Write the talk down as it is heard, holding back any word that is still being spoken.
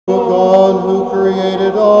O God, who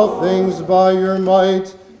created all things by your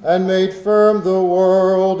might, and made firm the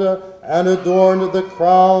world, and adorned the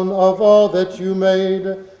crown of all that you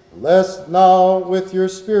made, bless now with your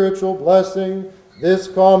spiritual blessing this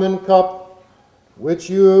common cup, which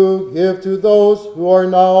you give to those who are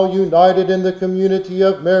now united in the community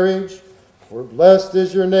of marriage. For blessed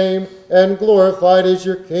is your name, and glorified is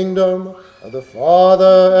your kingdom, of the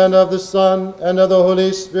Father, and of the Son, and of the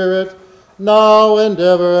Holy Spirit, now and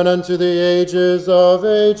ever, and unto the ages of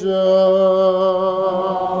ages. Amen.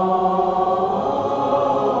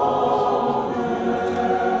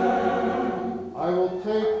 I will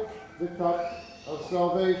take the cup of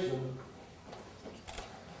salvation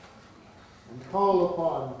and call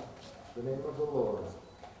upon the name of the Lord.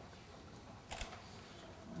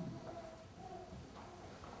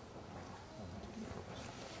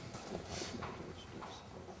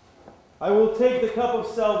 I will take the cup of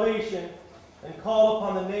salvation and call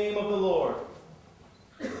upon the name of the Lord.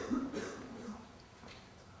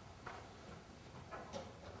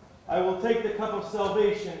 I will take the cup of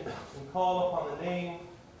salvation and call upon the name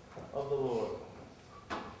of the Lord.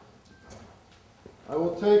 I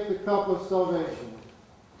will take the cup of salvation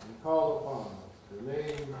and call upon the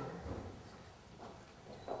name